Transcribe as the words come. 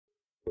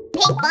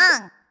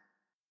Pinkfong.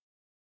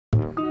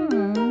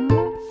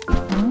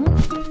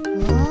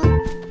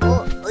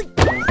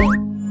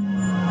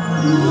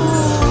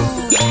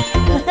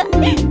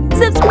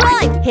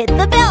 Subscribe, hit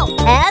the bell,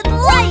 and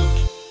like!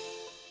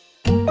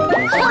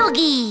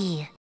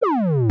 Hogi.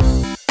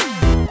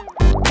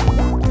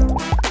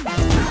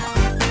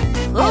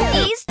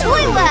 Poki's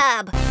Toy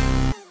Lab!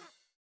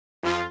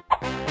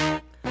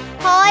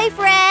 Hi,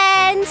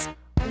 friends!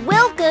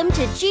 Welcome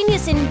to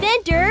Genius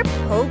Inventor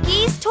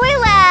Poki's Toy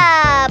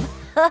Lab!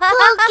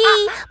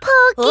 Poki,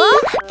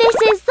 Huh? this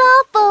is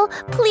awful.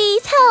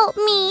 Please help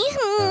me.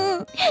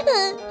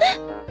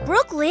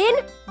 Brooklyn,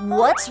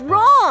 what's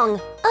wrong?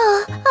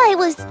 I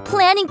was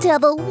planning to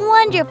have a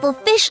wonderful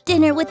fish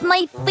dinner with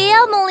my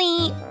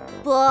family.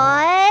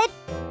 But...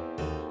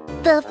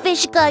 The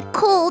fish got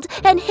cold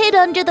and hid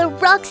under the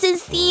rocks and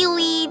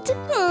seaweed.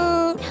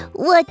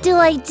 What do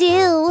I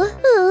do?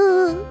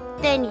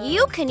 then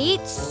you can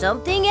eat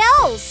something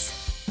else.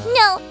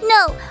 No,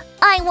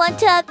 I want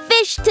to have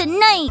fish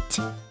tonight.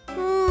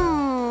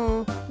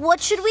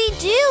 What should we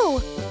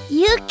do?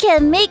 You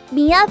can make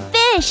me a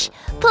fish.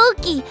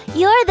 Poki,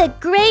 you're the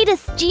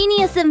greatest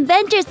genius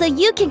inventor, so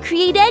you can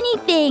create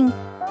anything.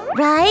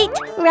 Right?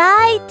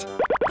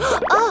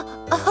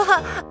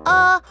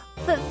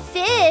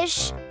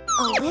 Fish?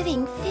 A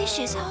living fish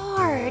is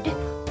hard.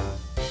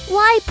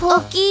 Why,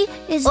 Poki?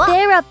 Is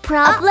there a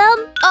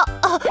problem?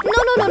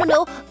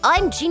 No.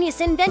 I'm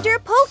Genius Inventor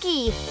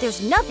Poki.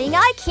 There's nothing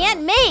I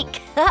can't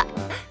make.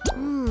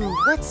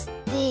 Let's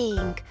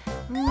think.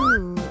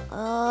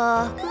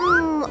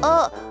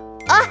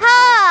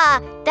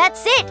 Aha!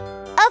 That's it!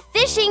 A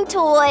fishing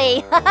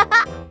toy!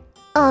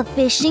 A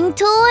fishing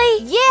toy?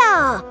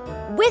 Yeah!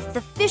 With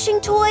the fishing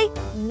toy,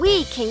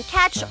 we can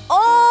catch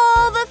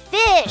all the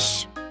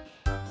fish!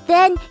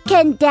 Then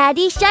can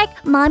Daddy Shark,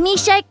 Mommy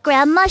Shark,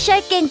 Grandma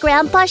Shark, and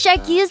Grandpa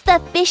Shark use the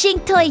fishing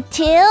toy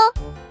too?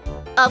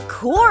 Of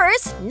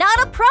course! Not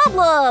a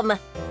problem!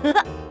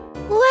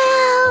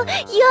 Wow!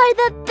 You're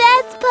the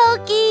best,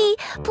 Poki!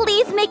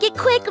 Please make it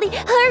quickly!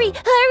 Hurry!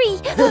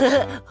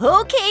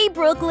 Okay,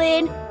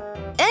 Brooklyn.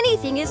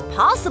 Anything is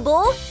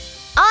possible.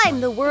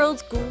 I'm the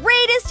world's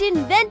greatest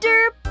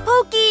inventor,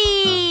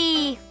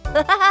 Poki!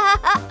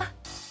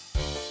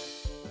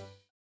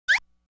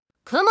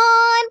 Come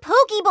on,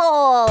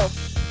 Pokeball!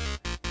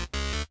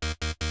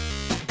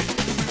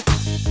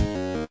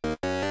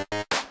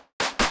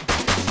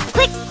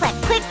 Click,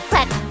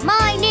 clack,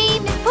 my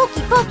name is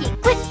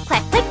Poki. Click,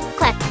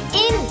 clack,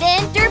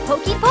 inventor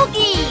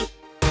Poki.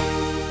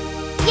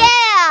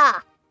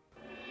 Yeah!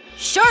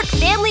 Shark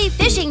family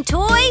fishing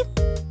toy,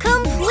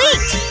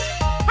 complete!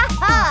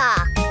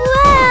 Ha-ha!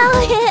 Wow!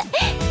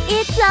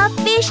 It's a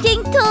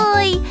fishing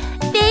toy!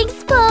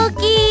 Thanks,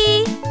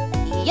 Poki!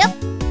 Yep,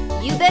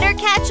 you better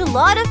catch a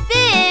lot of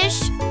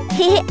fish.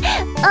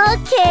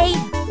 Okay,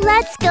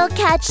 let's go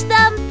catch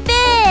some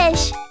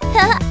fish!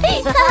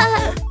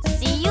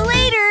 See you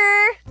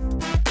later!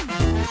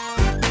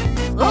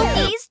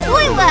 Poki's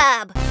Toy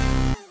Lab!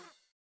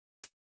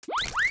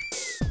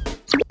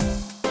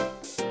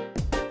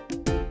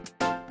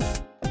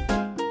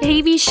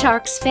 Baby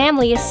Shark's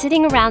family is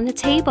sitting around the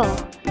table.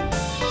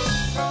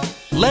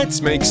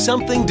 Let's make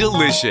something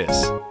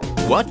delicious.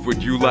 What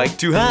would you like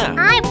to have?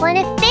 I want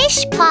a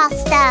fish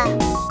pasta!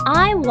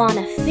 I want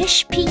a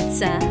fish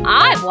pizza.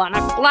 I want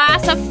a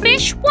glass of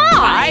fish wine.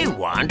 I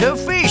want a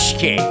fish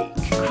cake.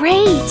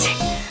 Great!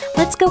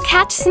 Let's go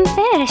catch some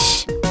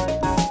fish.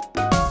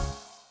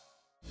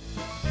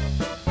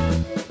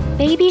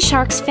 Baby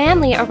Shark's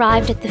family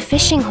arrived at the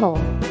fishing hole.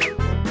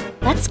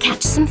 Let's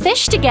catch some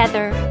fish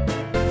together.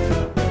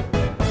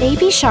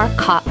 Baby Shark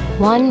caught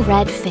one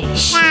red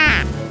fish.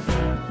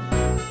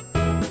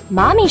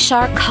 Mommy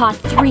Shark caught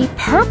 3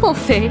 purple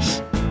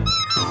fish.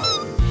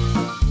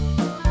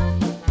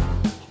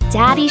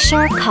 Daddy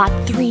Shark caught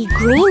 3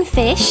 green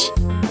fish.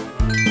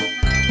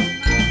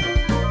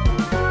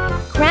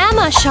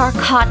 Grandma Shark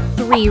caught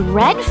 3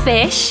 red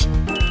fish.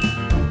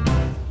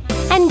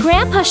 And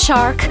Grandpa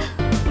Shark,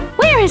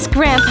 where is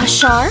Grandpa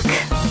Shark?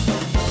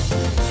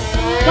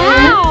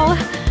 Wow!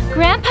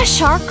 Grandpa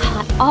Shark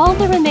caught all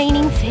the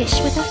remaining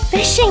fish with a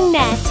fishing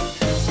net.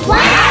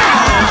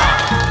 Wow!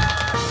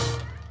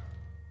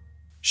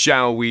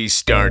 Shall we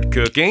start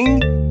cooking?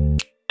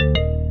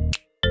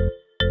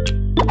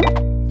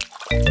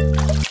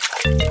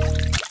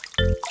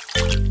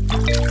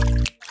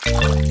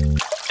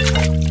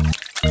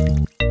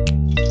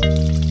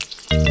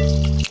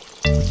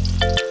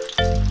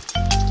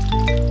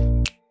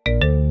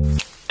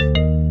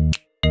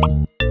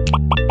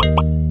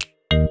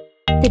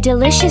 The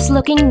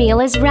delicious-looking meal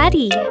is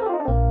ready.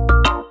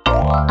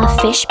 A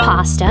fish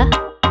pasta,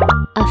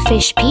 a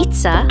fish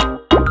pizza,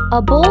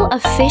 a bowl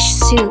of fish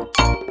soup,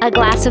 a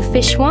glass of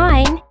fish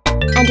wine,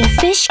 and a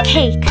fish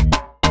cake.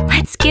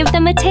 Let's give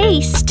them a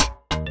taste.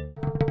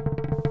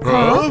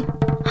 Huh?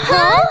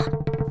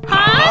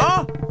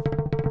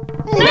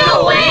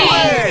 No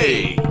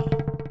way!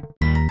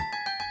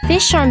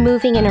 Fish are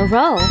moving in a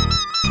row.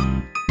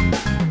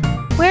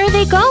 Where are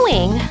they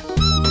going?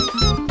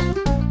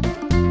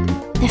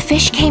 The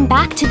fish came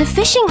back to the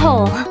fishing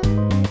hole.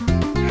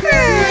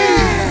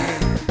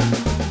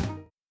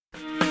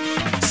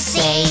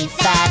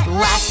 Safe at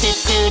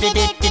last,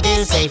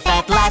 do-do-do-do-do. Safe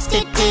at last,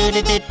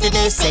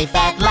 do-do-do-do-do. Safe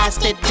at last,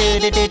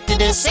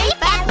 do-do-do-do-do.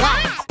 Safe at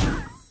last.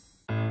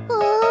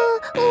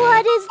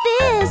 What is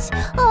this?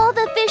 All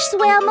the fish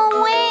swam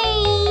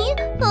away.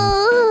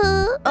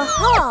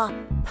 Aha!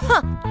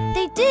 Huh,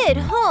 they did,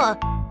 huh?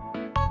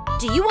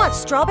 Do you want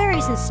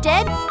strawberries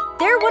instead?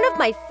 They're one of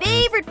my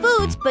favorite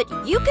foods, but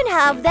you can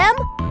have them.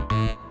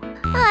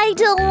 I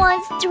don't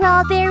want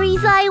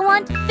strawberries, I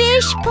want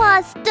fish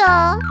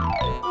pasta.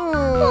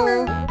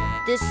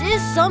 This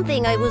is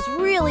something I was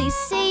really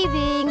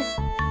saving.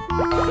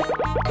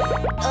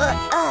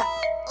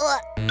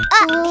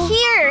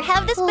 Here,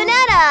 have this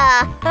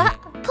banana.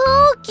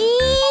 Poki!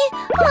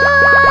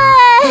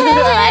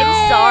 I'm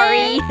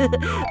sorry.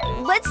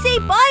 Let's say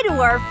bye to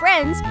our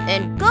friends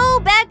and go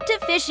back to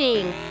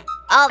fishing.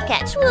 I'll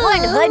catch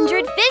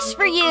 100 fish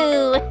for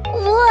you.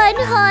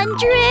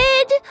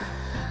 100?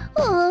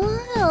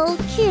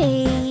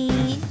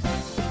 Okay.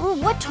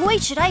 What toy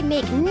should I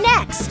make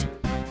next?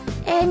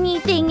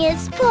 Anything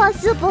is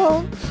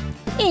possible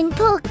in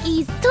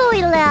Poki's Toy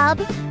Lab.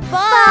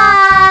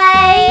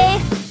 Bye!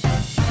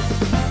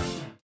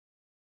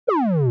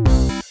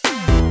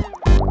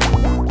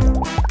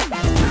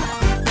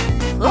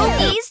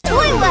 Hogi's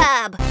Toy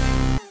Lab!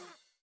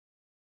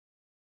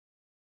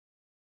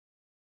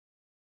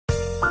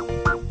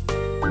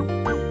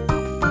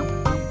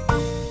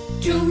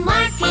 To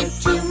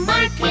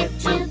market,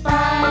 to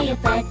buy a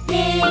fat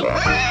pig.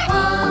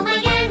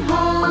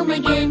 Home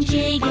again,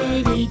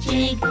 jiggity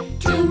jig.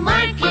 To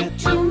market,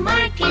 to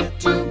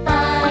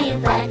buy a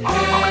fat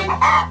hen.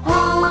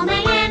 Home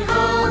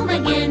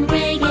again,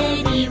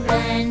 riggedy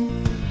run.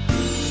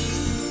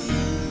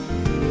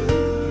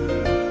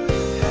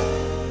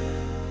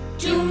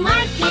 To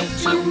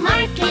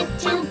market,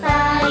 to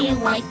buy a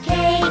white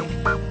cake.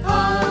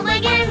 Home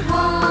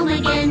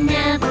again,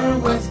 never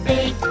was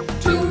baked.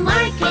 To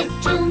market,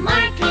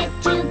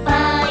 to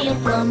buy a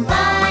plum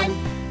bun.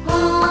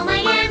 Home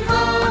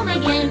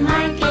again,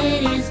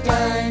 market is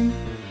done.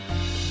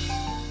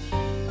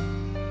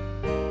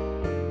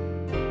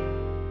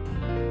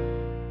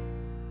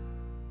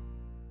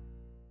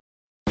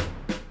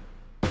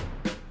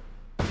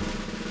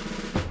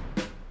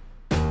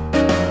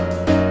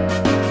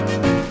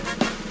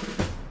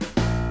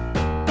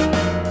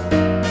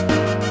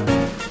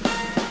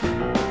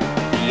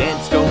 The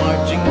ants go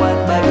marching one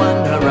by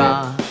one,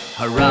 hurrah,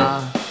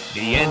 hurrah.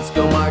 The ants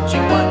go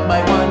marching one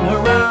by one,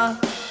 hurrah,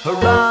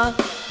 hurrah.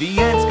 The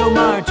ants go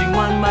marching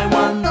one by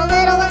one. The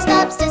little one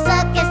stops to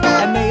suck his thumb.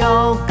 And they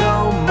all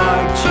go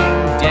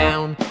marching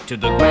down to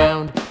the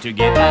ground to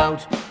get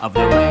out of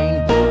the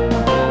rain. Boom,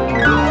 boom, boom.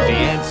 The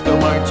ants go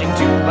marching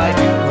two by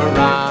two,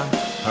 hurrah,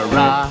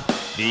 hurrah.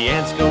 The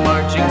ants go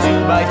marching two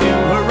by two,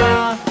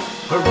 hurrah,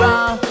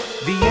 hurrah.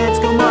 The ants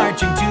go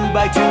marching two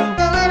by two.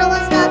 The little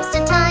one stops to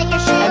tie your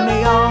shoe. And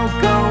they all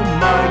go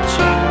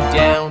marching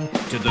down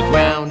to the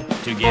ground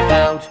to get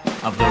out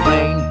of the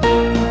rain.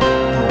 Boom, boom,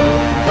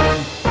 boom, boom.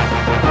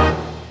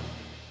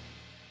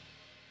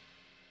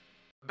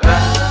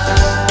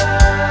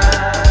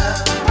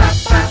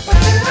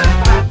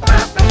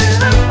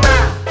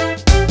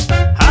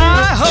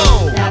 Hi-ho!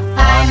 The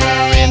farmer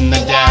in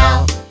the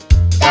dell.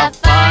 The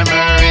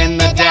farmer in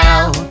the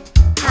dell.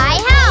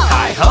 Hi-ho!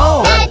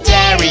 Hi-ho! The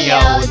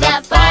dairy-o,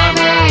 the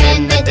farmer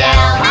in the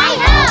dell.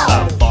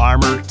 Hi-ho! The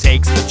farmer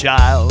takes the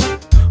child.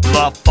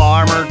 The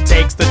farmer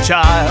takes the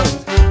child.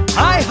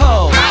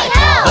 Hi-ho!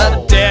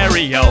 Hi-ho! The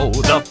dairy-o,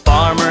 the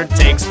farmer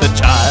takes the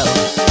child.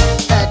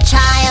 The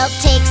child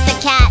takes the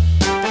cat.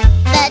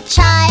 The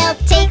child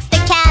takes the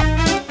cat.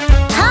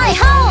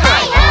 Hi-ho!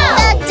 Hi-ho!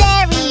 The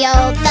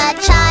dairy-o, the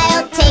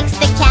child takes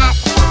the cat.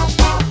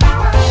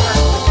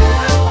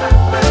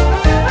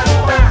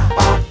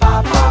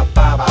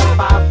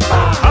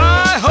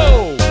 Hi-ho!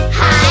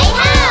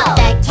 Hi-ho!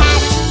 The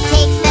cat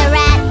takes the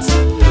rat.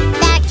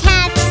 The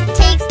cat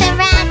takes the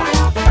rat.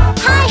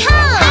 Hi-ho!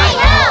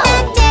 Hi-ho!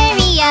 The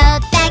dairy-o,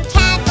 the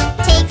cat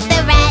takes the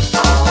rat.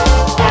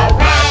 The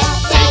rat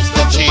takes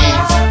the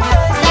cheese.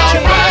 The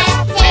rat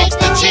takes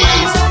the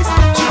cheese.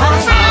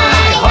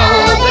 Hi-ho!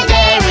 The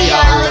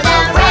dairy-o, the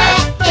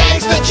rat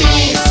takes the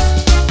cheese.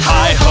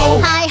 Hi-ho!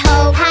 Hi-ho!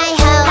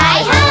 Hi-ho!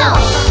 Hi-ho!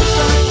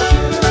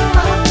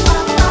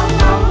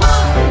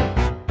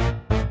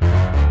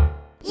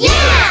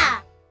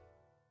 Yeah!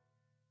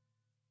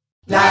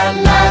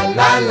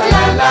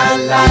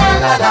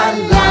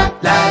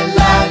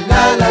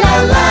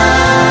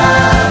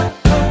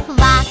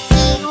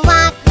 Walking,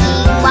 walking,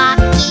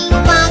 walking,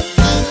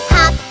 walking,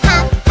 hop,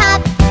 hop,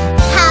 hop,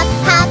 hop,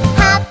 hop,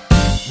 hop.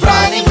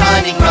 Running,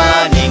 running,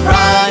 running,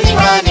 running,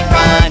 running,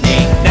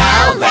 running.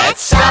 Now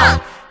let's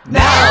stop!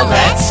 Now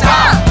let's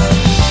stop!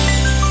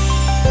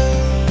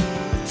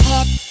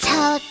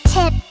 Tiptoe,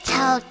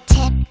 tiptoe,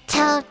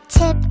 tiptoe,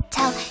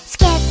 tiptoe.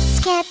 Skip,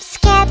 skip,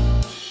 skip,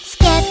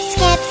 skip,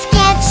 skip, skip.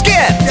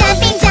 Skip!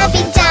 Jumping,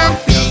 jumping,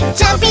 jumping,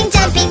 jumping, jumping.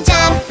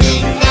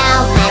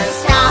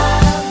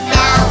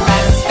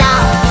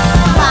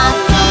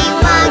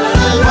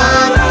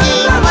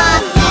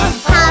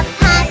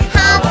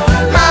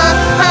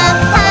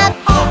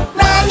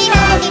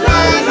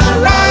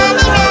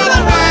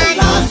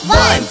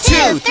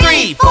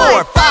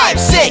 4, 5,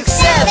 6,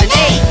 7,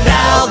 8.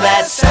 Now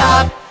let's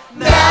stop.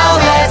 Now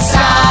let's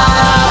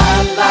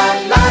stop. La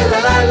la la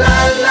la la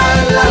la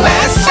la.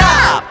 Let's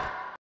stop.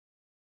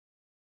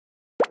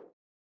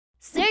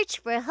 Search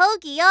for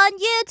Hogi on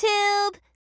YouTube.